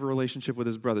wants to have a relationship with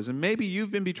his brothers, and maybe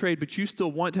you've been betrayed, but you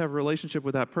still want to have a relationship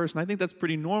with that person. I think that's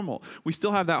pretty normal. We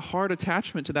still have that heart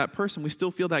attachment to that person. We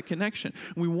still feel that connection.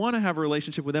 We want to have a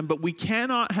relationship with them, but we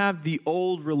cannot have the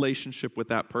old relationship with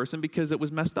that person because it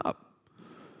was messed up.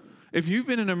 If you've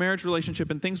been in a marriage relationship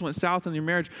and things went south in your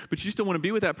marriage, but you still want to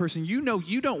be with that person, you know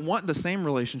you don't want the same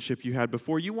relationship you had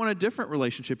before. You want a different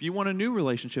relationship. You want a new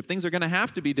relationship. Things are going to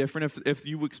have to be different if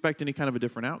you expect any kind of a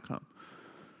different outcome.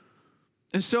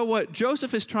 And so what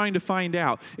Joseph is trying to find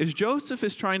out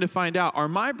are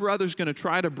my brothers going to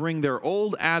try to bring their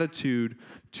old attitude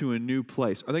to a new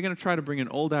place? Are they going to try to bring an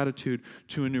old attitude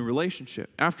to a new relationship?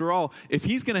 After all, if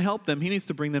he's going to help them, he needs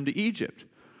to bring them to Egypt.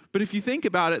 But if you think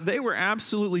about it, they were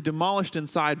absolutely demolished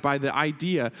inside by the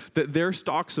idea that their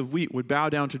stalks of wheat would bow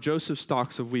down to Joseph's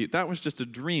stalks of wheat. That was just a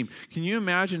dream. Can you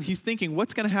imagine? He's thinking,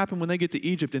 what's going to happen when they get to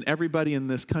Egypt and everybody in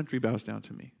this country bows down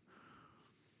to me?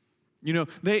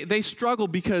 They struggle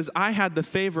because I had the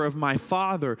favor of my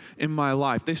father in my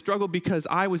life. They struggle because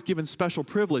I was given special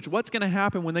privilege. What's going to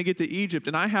happen when they get to Egypt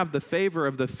and I have the favor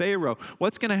of the Pharaoh?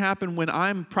 What's going to happen when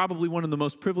I'm probably one of the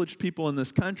most privileged people in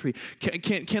this country?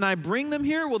 Can I bring them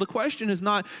here? Well, the question is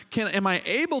not, am I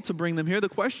able to bring them here? The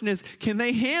question is, can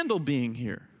they handle being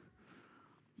here?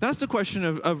 That's the question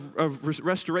of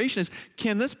restoration is,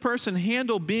 can this person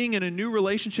handle being in a new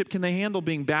relationship? Can they handle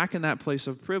being back in that place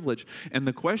of privilege? And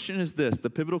the question is this,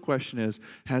 the pivotal question is,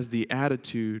 has the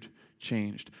attitude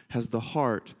changed? Has the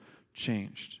heart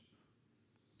changed?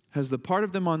 Has the part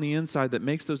of them on the inside that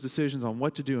makes those decisions on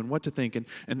what to do and what to think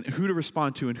and who to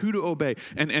respond to and who to obey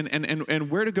and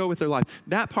where to go with their life,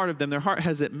 that part of them, their heart,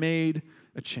 has it made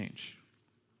a change?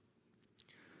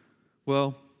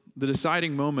 Well, the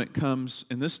deciding moment comes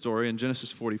in this story in Genesis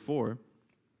 44.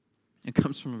 It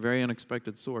comes from a very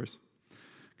unexpected source.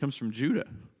 It comes from Judah.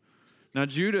 Now,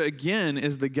 Judah, again,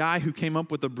 is the guy who came up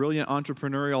with the brilliant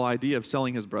entrepreneurial idea of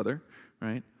selling his brother,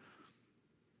 right?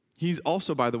 He's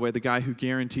also, by the way, the guy who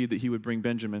guaranteed that he would bring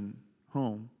Benjamin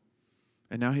home.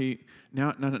 And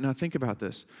now think about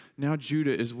this. Now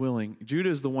Judah is willing. Judah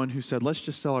is the one who said, let's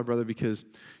just sell our brother because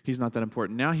he's not that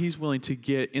important. Now he's willing to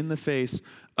get in the face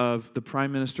of the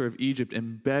prime minister of Egypt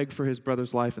and beg for his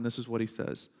brother's life. And this is what he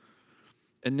says.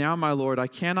 And now, my Lord, I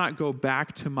cannot go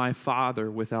back to my father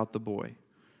without the boy.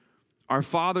 Our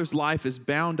father's life is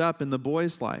bound up in the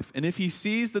boy's life. And if he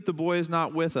sees that the boy is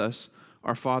not with us,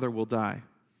 our father will die.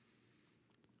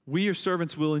 We, your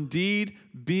servants, will indeed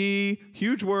be,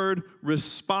 huge word,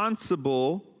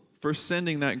 responsible for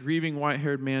sending that grieving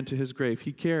white-haired man to his grave.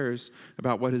 He cares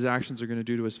about what his actions are going to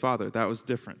do to his father. That was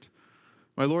different.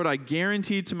 My Lord, I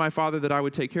guaranteed to my father that I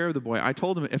would take care of the boy. I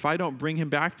told him, if I don't bring him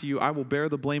back to you, I will bear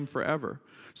the blame forever.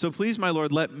 So please, my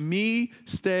Lord, let me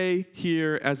stay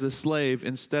here as a slave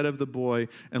instead of the boy,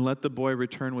 and let the boy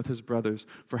return with his brothers.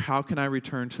 For how can I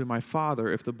return to my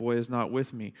father if the boy is not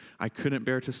with me? I couldn't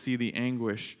bear to see the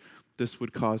anguish this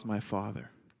would cause my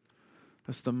father.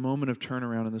 That's the moment of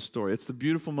turnaround in the story. It's the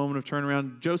beautiful moment of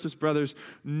turnaround. Joseph's brothers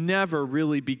never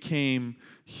became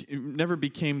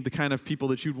the kind of people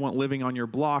that you'd want living on your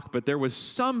block, but there was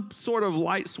some sort of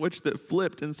light switch that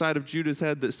flipped inside of Judah's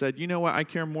head that said, you know what, I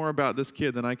care more about this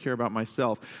kid than I care about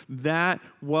myself. That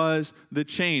was the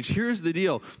change. Here's the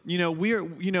deal. We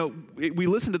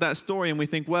listen to that story and we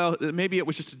think, well, maybe it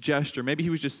was just a gesture. Maybe he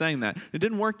was just saying that. It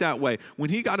didn't work that way. When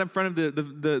he got in front of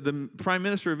the prime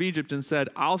minister of Egypt and said,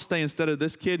 I'll stay instead of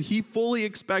this kid, he fully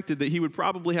expected that he would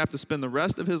probably have to spend the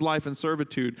rest of his life in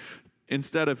servitude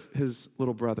instead of his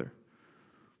little brother.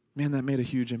 Man, that made a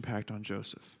huge impact on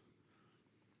Joseph.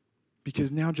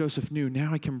 Because now Joseph knew,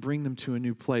 now I can bring them to a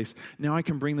new place. Now I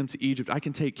can bring them to Egypt. I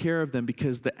can take care of them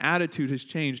because the attitude has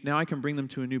changed. Now I can bring them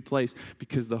to a new place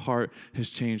because the heart has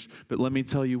changed. But let me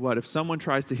tell you what, if someone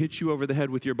tries to hit you over the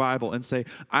head with your Bible and say,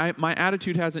 my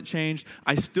attitude hasn't changed,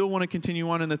 I still want to continue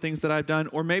on in the things that I've done,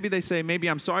 or maybe they say, maybe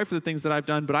I'm sorry for the things that I've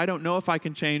done, but I don't know if I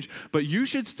can change, but you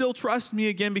should still trust me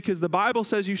again because the Bible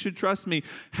says you should trust me,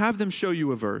 have them show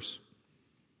you a verse.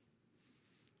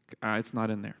 It's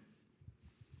not in there.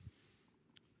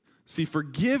 See,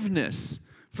 forgiveness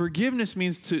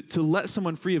means to let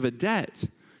someone free of a debt.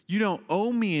 You don't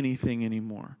owe me anything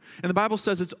anymore. And the Bible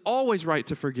says it's always right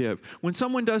to forgive. When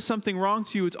someone does something wrong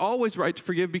to you, it's always right to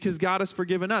forgive because God has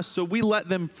forgiven us. So we let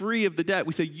them free of the debt.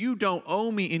 We say, you don't owe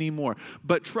me anymore.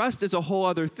 But trust is a whole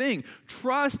other thing.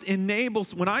 Trust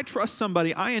enables, when I trust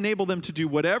somebody, I enable them to do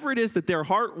whatever it is that their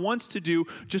heart wants to do,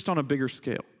 just on a bigger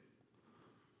scale.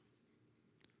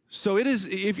 So it is,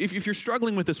 if you're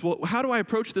struggling with this, well, how do I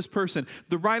approach this person?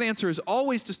 The right answer is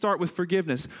always to start with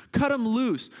forgiveness. Cut them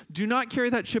loose. Do not carry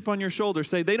that chip on your shoulder.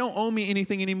 Say, they don't owe me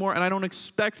anything anymore, and I don't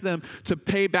expect them to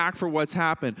pay back for what's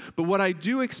happened. But what I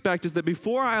do expect is that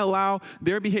before I allow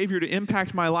their behavior to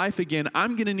impact my life again,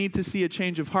 I'm going to need to see a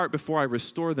change of heart before I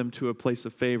restore them to a place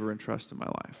of favor and trust in my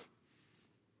life.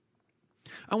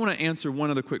 I want to answer one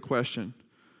other quick question.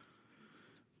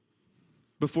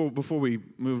 Before we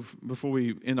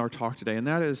end our talk today, and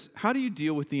that is, how do you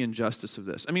deal with the injustice of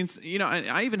this? I mean,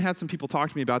 I even had some people talk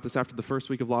to me about this after the first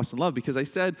week of Lost in Love because I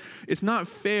said, it's not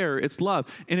fair, it's love.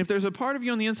 And if there's a part of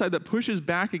you on the inside that pushes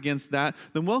back against that,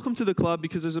 then welcome to the club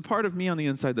because there's a part of me on the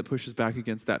inside that pushes back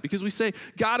against that. Because we say,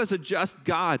 God is a just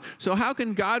God. So how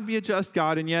can God be a just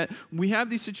God? And yet we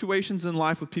have these situations in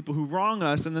life with people who wrong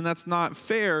us, and then that's not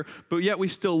fair, but yet we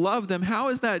still love them. How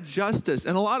is that justice?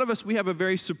 And a lot of us, we have a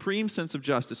very supreme sense of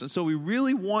justice. And so we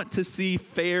really want to see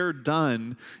fair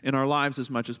done in our lives as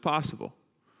much as possible.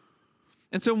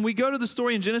 And so when we go to the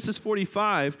story in Genesis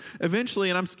 45, eventually,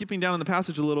 and I'm skipping down in the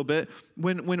passage a little bit,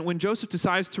 when Joseph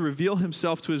decides to reveal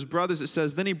himself to his brothers, it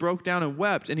says, then he broke down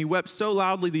and he wept so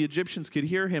loudly the Egyptians could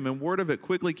hear him, and word of it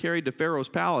quickly carried to Pharaoh's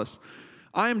palace.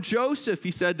 I am Joseph,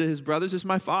 he said to his brothers, is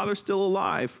my father still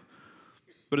alive?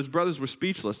 But his brothers were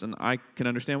speechless, and I can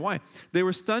understand why. They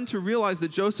were stunned to realize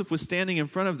that Joseph was standing in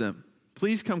front of them.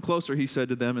 Please come closer, he said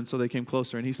to them, and so they came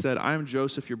closer. And he said, I am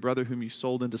Joseph, your brother whom you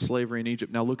sold into slavery in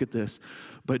Egypt. Now look at this.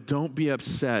 But don't be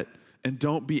upset and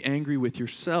don't be angry with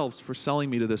yourselves for selling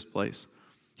me to this place.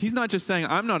 He's not just saying,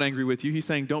 I'm not angry with you. He's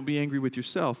saying, don't be angry with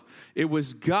yourself. It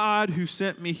was God who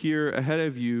sent me here ahead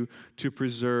of you to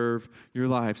preserve your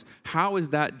lives. How is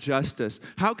that justice?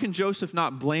 How can Joseph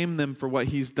not blame them for what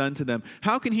he's done to them?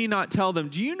 How can he not tell them,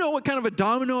 do you know what kind of a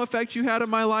domino effect you had in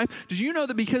my life? Did you know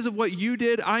that because of what you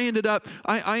did, I ended up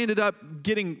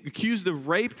getting accused of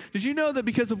rape? Did you know that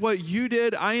because of what you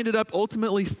did, I ended up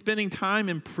ultimately spending time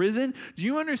in prison? Do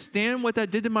you understand what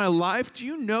that did to my life? Do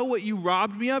you know what you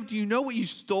robbed me of? Do you know what you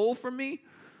stole from me?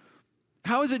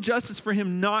 How is it justice for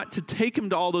him not to take him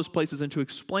to all those places and to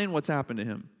explain what's happened to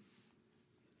him?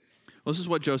 Well, this is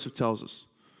what Joseph tells us.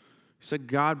 He said,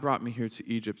 God brought me here to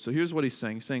Egypt. So here's what he's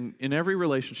saying. He's saying, in every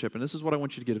relationship, and this is what I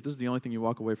want you to get, if this is the only thing you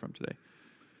walk away from today.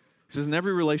 He says, in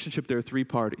every relationship, there are three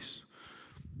parties.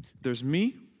 There's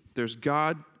me, there's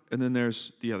God, and then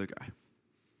there's the other guy.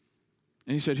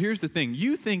 And he said, here's the thing.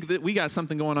 You think that we got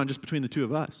something going on just between the two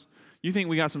of us. You think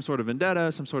we got some sort of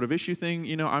vendetta, some sort of issue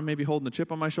thing. I may be holding a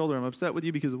chip on my shoulder. I'm upset with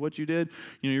you because of what you did.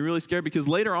 You're really scared because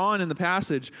later on in the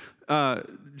passage,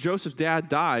 Joseph's dad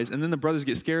dies, and then the brothers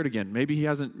get scared again. Maybe he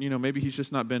hasn't, maybe he's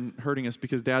just not been hurting us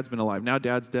because dad's been alive. Now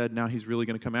dad's dead. Now he's really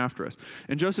going to come after us.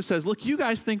 And Joseph says, look, you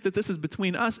guys think that this is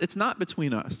between us. It's not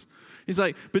between us. He's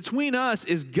like, between us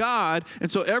is God,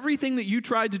 and so everything that you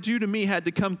tried to do to me had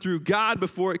to come through God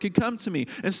before it could come to me.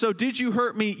 And so did you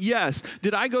hurt me? Yes.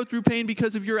 Did I go through pain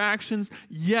because of your actions?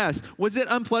 Yes. Was it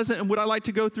unpleasant, and would I like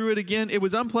to go through it again? It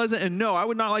was unpleasant, and no, I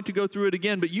would not like to go through it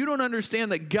again. But you don't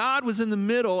understand that God was in the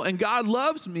middle, and God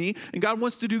loves me, and God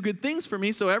wants to do good things for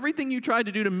me. So everything you tried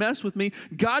to do to mess with me,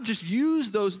 God just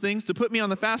used those things to put me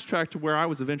on the fast track to where I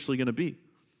was eventually going to be.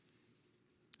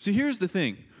 See, here's the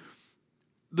thing.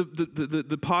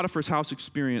 The Potiphar's house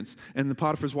experience and the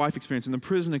Potiphar's wife experience and the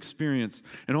prison experience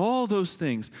and all those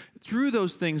things, through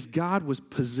those things, God was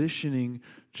positioning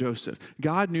Joseph.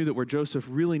 God knew that where Joseph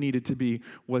really needed to be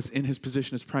was in his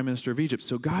position as prime minister of Egypt.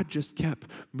 So God just kept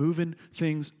moving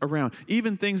things around.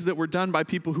 Even things that were done by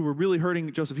people who were really hurting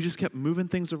Joseph, he just kept moving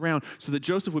things around so that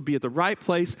Joseph would be at the right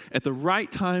place at the right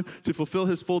time to fulfill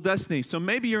his full destiny. So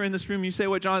maybe you're in this room and you say,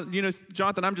 well,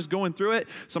 Jonathan, I'm just going through it.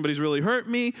 Somebody's really hurt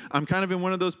me. I'm kind of in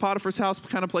one of those Potiphar's house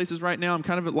kind of places right now. I'm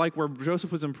kind of like where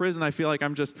Joseph was in prison. I feel like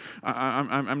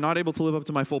I'm not able to live up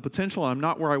to my full potential. I'm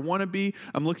not where I want to be.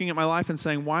 I'm looking at my life and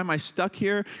saying, why am I stuck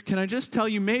here? Can I just tell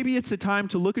you, maybe it's a time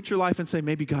to look at your life and say,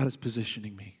 maybe God is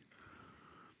positioning me.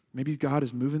 Maybe God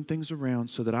is moving things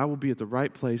around so that I will be at the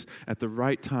right place at the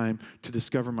right time to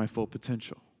discover my full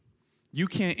potential. You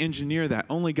can't engineer that.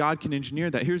 Only God can engineer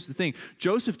that. Here's the thing.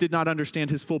 Joseph did not understand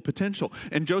his full potential,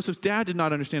 and Joseph's dad did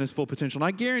not understand his full potential. And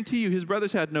I guarantee you his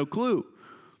brothers had no clue.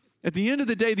 At the end of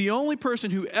the day, the only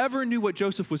person who ever knew what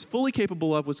Joseph was fully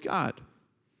capable of was God.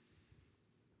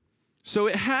 So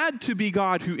it had to be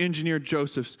God who engineered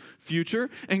Joseph's future,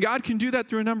 and God can do that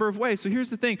through a number of ways. So here's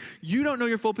the thing. You don't know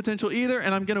your full potential either,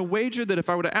 and I'm going to wager that if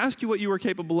I were to ask you what you were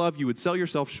capable of, you would sell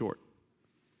yourself short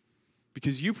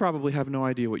because you probably have no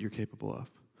idea what you're capable of.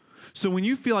 So when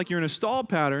you feel like you're in a stalled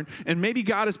pattern and maybe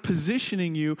God is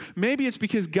positioning you, maybe it's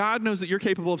because God knows that you're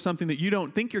capable of something that you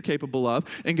don't think you're capable of,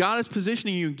 and God is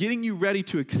positioning you and getting you ready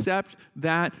to accept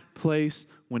that place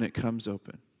when it comes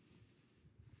open.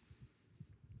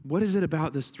 What is it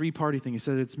about this three-party thing? He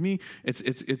said, it's me,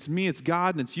 it's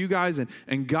God, and it's you guys,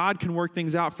 and God can work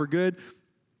things out for good.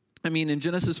 I mean, in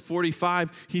Genesis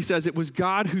 45, he says, it was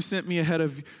God who sent me ahead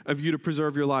of you to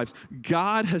preserve your lives.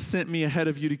 God has sent me ahead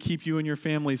of you to keep you and your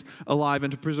families alive and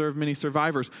to preserve many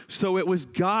survivors. So it was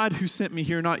God who sent me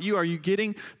here, not you. Are you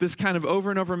getting this kind of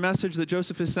over and over message that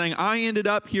Joseph is saying? I ended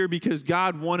up here because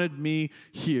God wanted me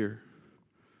here.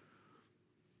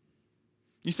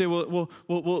 You say, well,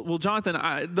 Jonathan,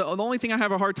 the only thing I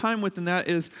have a hard time with in that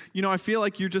is, I feel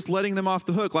like you're just letting them off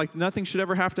the hook, like nothing should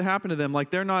ever have to happen to them,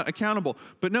 like they're not accountable.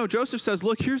 But no, Joseph says,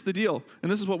 look, here's the deal,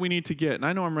 and this is what we need to get. And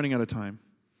I know I'm running out of time,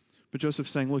 but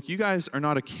Joseph's saying, look, you guys are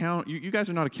not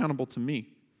accountable to me,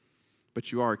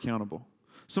 but you are accountable.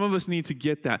 Some of us need to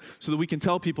get that so that we can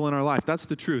tell people in our life, that's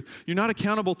the truth. You're not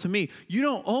accountable to me. You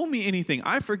don't owe me anything.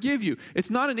 I forgive you. It's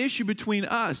not an issue between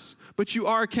us, but you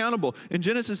are accountable. In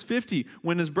Genesis 50,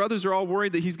 when his brothers are all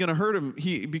worried that he's going to hurt him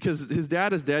because his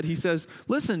dad is dead, he says,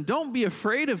 listen, don't be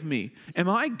afraid of me. Am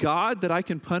I God that I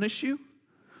can punish you?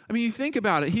 I mean, you think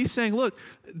about it. He's saying, look,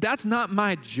 that's not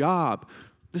my job.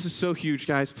 This is so huge,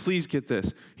 guys. Please get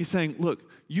this. He's saying, look,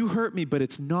 you hurt me, but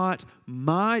it's not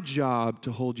my job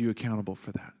to hold you accountable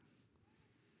for that.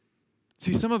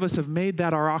 See, some of us have made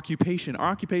that our occupation. Our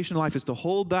occupation in life is to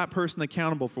hold that person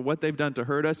accountable for what they've done to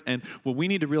hurt us, and what we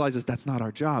need to realize is that's not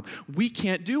our job. We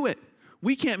can't do it.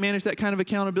 We can't manage that kind of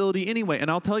accountability anyway.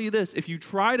 And I'll tell you this, if you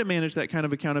try to manage that kind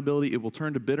of accountability, it will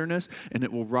turn to bitterness, and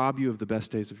it will rob you of the best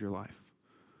days of your life.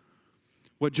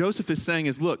 What Joseph is saying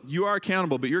is, look, you are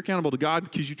accountable, but you're accountable to God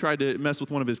because you tried to mess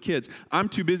with one of his kids. I'm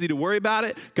too busy to worry about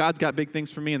it. God's got big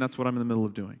things for me, and that's what I'm in the middle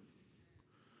of doing.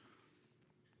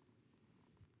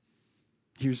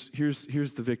 Here's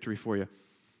the victory for you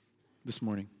this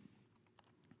morning.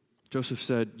 Joseph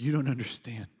said, you don't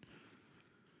understand.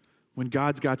 When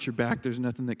God's got your back, there's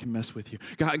nothing that can mess with you.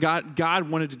 God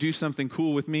wanted to do something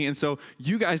cool with me, and so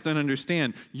you guys don't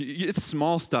understand. It's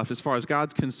small stuff as far as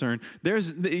God's concerned.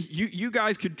 You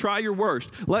guys could try your worst.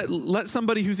 Let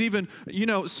somebody who's even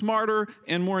smarter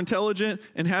and more intelligent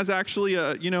and has actually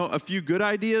a few good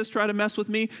ideas try to mess with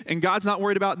me, and God's not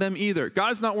worried about them either.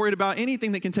 God's not worried about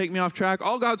anything that can take me off track.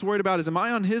 All God's worried about is, am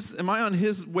I on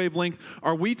His wavelength?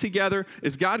 Are we together?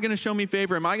 Is God going to show me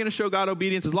favor? Am I going to show God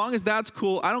obedience? As long as that's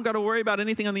cool, I don't got to worry about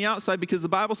anything on the outside, because the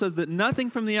Bible says that nothing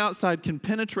from the outside can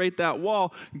penetrate that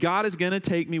wall. God is going to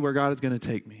take me where God is going to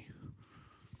take me.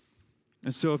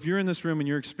 And so if you're in this room and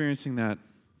you're experiencing that,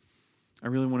 I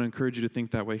really want to encourage you to think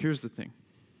that way. Here's the thing.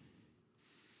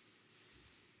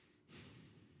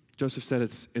 Joseph said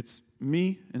it's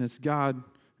me and it's God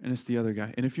and it's the other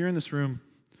guy. And if you're in this room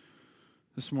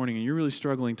this morning and you're really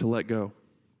struggling to let go,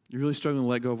 you're really struggling to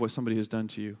let go of what somebody has done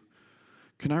to you,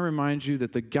 can I remind you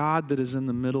that the God that is in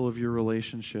the middle of your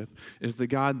relationship is the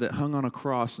God that hung on a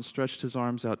cross and stretched his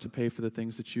arms out to pay for the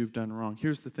things that you've done wrong.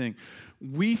 Here's the thing.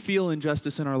 We feel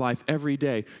injustice in our life every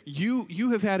day.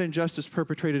 You have had injustice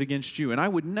perpetrated against you, and I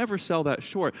would never sell that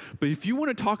short. But if you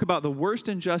want to talk about the worst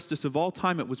injustice of all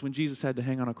time, it was when Jesus had to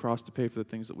hang on a cross to pay for the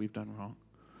things that we've done wrong.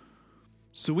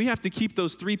 So we have to keep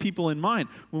those three people in mind.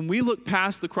 When we look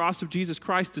past the cross of Jesus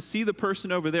Christ to see the person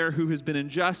over there who has been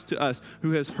unjust to us,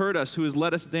 who has hurt us, who has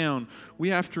let us down, we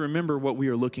have to remember what we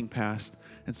are looking past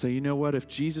and say, you know what, if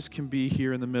Jesus can be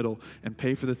here in the middle and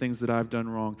pay for the things that I've done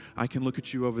wrong, I can look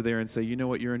at you over there and say, you know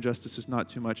what, your injustice is not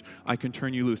too much. I can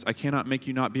turn you loose. I cannot make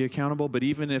you not be accountable, but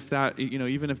even if that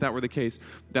were the case,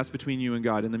 that's between you and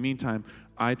God. In the meantime,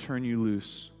 I turn you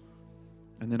loose,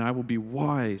 and then I will be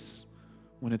wise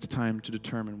when it's time to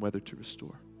determine whether to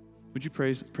restore. Would you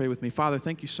pray with me? Father,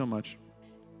 thank you so much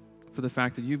for the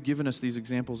fact that you've given us these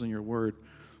examples in your word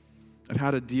of how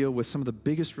to deal with some of the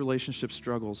biggest relationship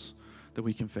struggles that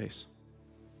we can face.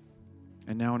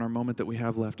 And now in our moment that we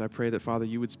have left, I pray that, Father,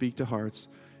 you would speak to hearts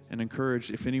and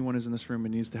encourage, if anyone is in this room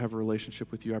and needs to have a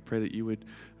relationship with you, I pray that you would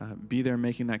be there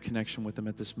making that connection with them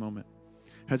at this moment.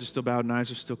 Heads are still bowed and eyes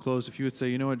are still closed. If you would say,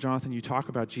 you know what, Jonathan, you talk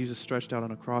about Jesus stretched out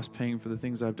on a cross paying for the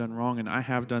things I've done wrong, and I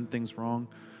have done things wrong.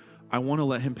 I want to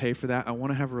let him pay for that. I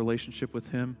want to have a relationship with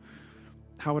him.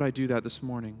 How would I do that this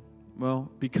morning?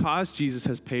 Well, because Jesus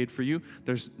has paid for you,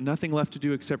 there's nothing left to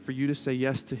do except for you to say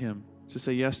yes to him, to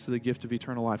say yes to the gift of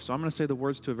eternal life. So I'm going to say the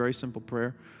words to a very simple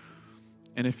prayer.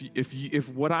 And if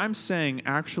what I'm saying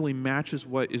actually matches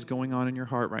what is going on in your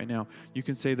heart right now, you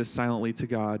can say this silently to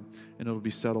God, and it'll be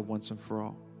settled once and for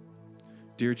all.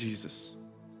 Dear Jesus,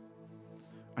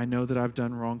 I know that I've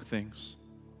done wrong things,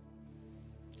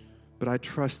 but I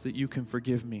trust that you can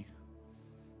forgive me,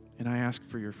 and I ask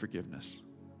for your forgiveness.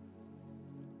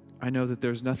 I know that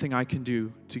there's nothing I can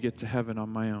do to get to heaven on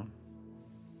my own.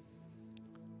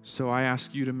 So I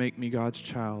ask you to make me God's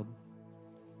child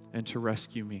and to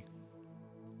rescue me.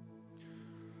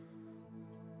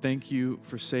 Thank you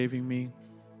for saving me,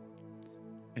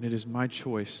 and it is my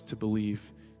choice to believe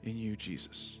in you,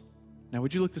 Jesus. Now,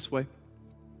 would you look this way?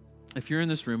 If you're in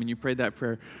this room and you prayed that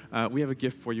prayer, we have a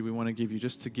gift for you we want to give you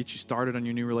just to get you started on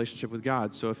your new relationship with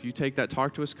God. So if you take that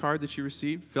Talk to Us card that you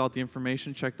received, fill out the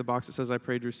information, check the box that says, I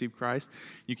prayed to receive Christ.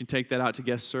 You can take that out to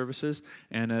guest services,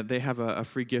 and they have a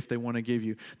free gift they want to give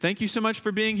you. Thank you so much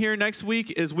for being here. Next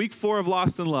week is week 4 of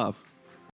Lost in Love.